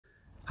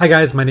Hi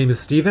guys, my name is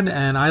Steven,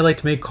 and I like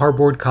to make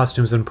cardboard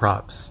costumes and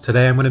props.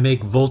 Today I'm going to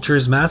make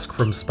Vulture's Mask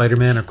from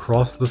Spider-Man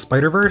Across the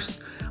Spider-Verse.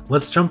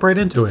 Let's jump right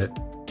into it.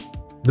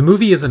 The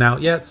movie isn't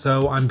out yet,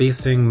 so I'm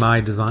basing my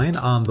design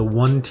on the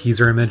one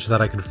teaser image that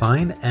I could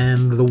find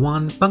and the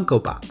one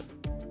Funko Pop.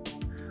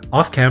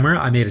 Off camera,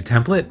 I made a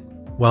template.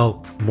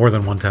 Well, more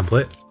than one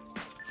template.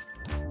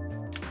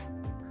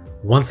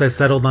 Once I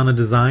settled on a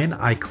design,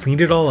 I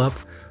cleaned it all up,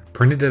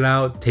 printed it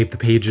out, taped the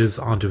pages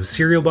onto a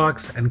cereal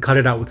box, and cut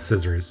it out with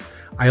scissors.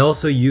 I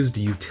also used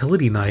a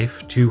utility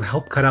knife to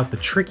help cut out the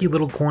tricky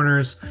little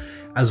corners,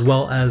 as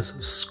well as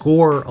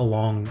score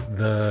along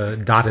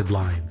the dotted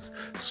lines.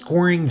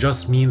 Scoring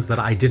just means that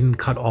I didn't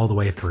cut all the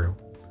way through.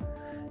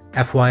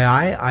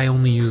 FYI, I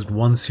only used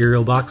one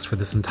cereal box for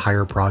this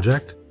entire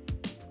project.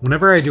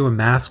 Whenever I do a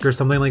mask or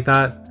something like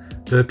that,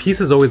 the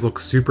pieces always look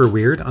super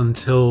weird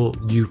until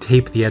you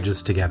tape the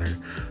edges together.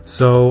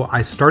 So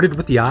I started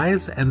with the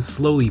eyes and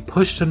slowly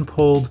pushed and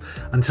pulled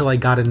until I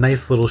got a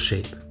nice little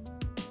shape.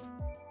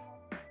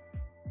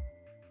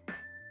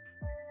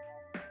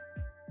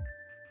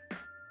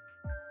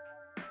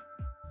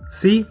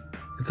 See?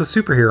 It's a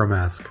superhero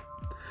mask.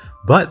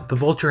 But the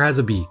Vulture has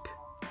a beak.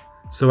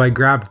 So I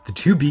grabbed the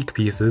two beak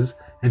pieces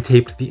and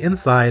taped the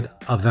inside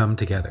of them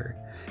together.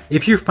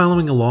 If you're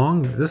following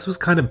along, this was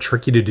kind of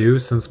tricky to do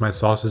since my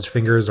sausage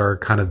fingers are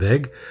kind of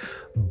big,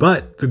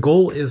 but the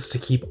goal is to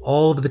keep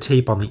all of the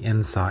tape on the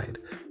inside.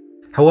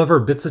 However,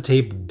 bits of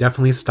tape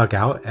definitely stuck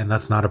out, and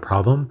that's not a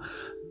problem.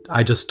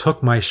 I just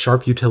took my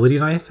sharp utility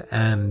knife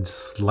and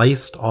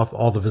sliced off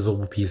all the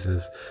visible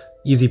pieces.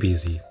 Easy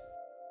peasy.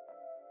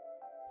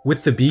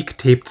 With the beak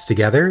taped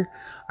together,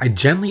 I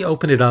gently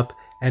opened it up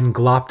and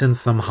glopped in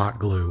some hot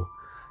glue.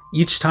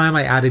 Each time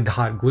I added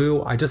hot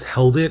glue, I just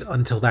held it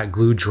until that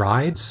glue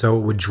dried so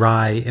it would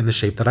dry in the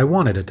shape that I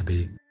wanted it to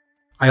be.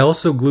 I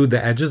also glued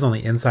the edges on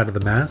the inside of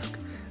the mask.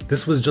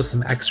 This was just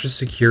some extra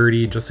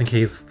security just in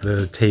case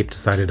the tape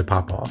decided to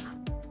pop off.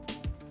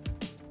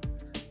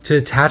 To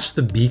attach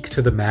the beak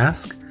to the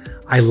mask,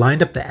 I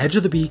lined up the edge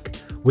of the beak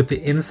with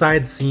the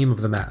inside seam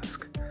of the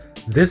mask.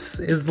 This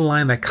is the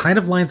line that kind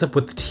of lines up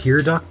with the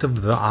tear duct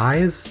of the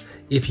eyes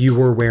if you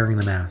were wearing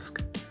the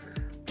mask.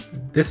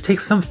 This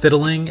takes some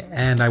fiddling,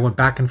 and I went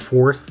back and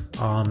forth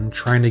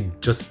trying to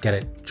just get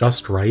it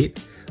just right,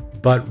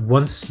 but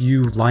once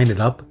you line it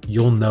up,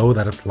 you'll know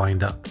that it's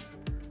lined up.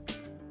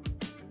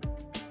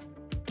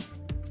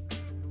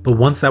 But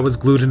once that was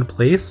glued into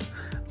place,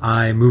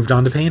 I moved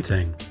on to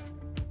painting.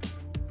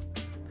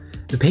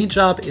 The paint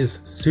job is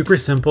super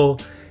simple.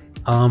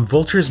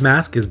 Vulture's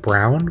mask is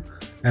brown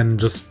and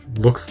just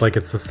looks like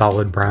it's a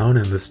solid brown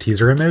in this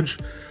teaser image.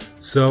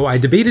 So I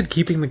debated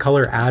keeping the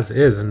color as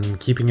is and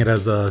keeping it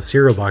as a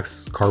cereal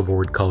box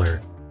cardboard color.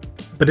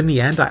 But in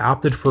the end, I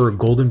opted for a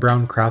golden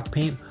brown craft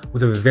paint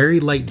with a very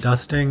light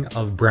dusting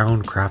of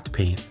brown craft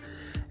paint.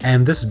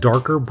 And this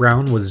darker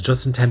brown was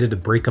just intended to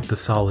break up the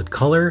solid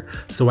color,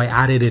 so I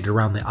added it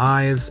around the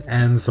eyes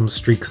and some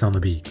streaks on the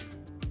beak.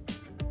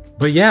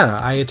 But yeah,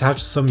 I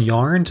attached some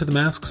yarn to the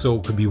mask so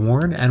it could be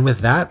worn, and with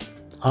that,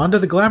 on to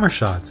the glamour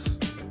shots.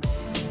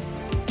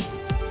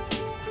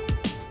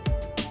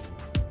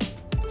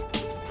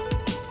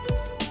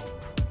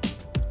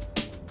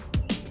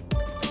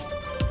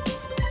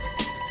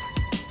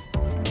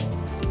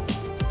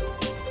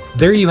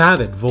 There you have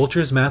it,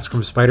 Vulture's Mask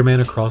from Spider-Man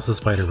Across the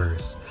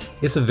Spider-Verse.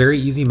 It's a very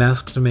easy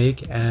mask to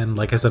make, and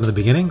like I said in the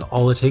beginning,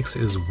 all it takes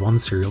is one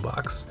cereal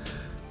box.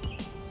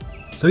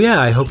 So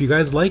yeah, I hope you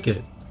guys like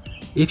it.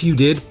 If you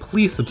did,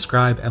 please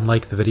subscribe and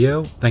like the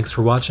video. Thanks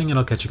for watching, and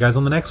I'll catch you guys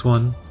on the next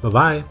one. Bye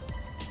bye!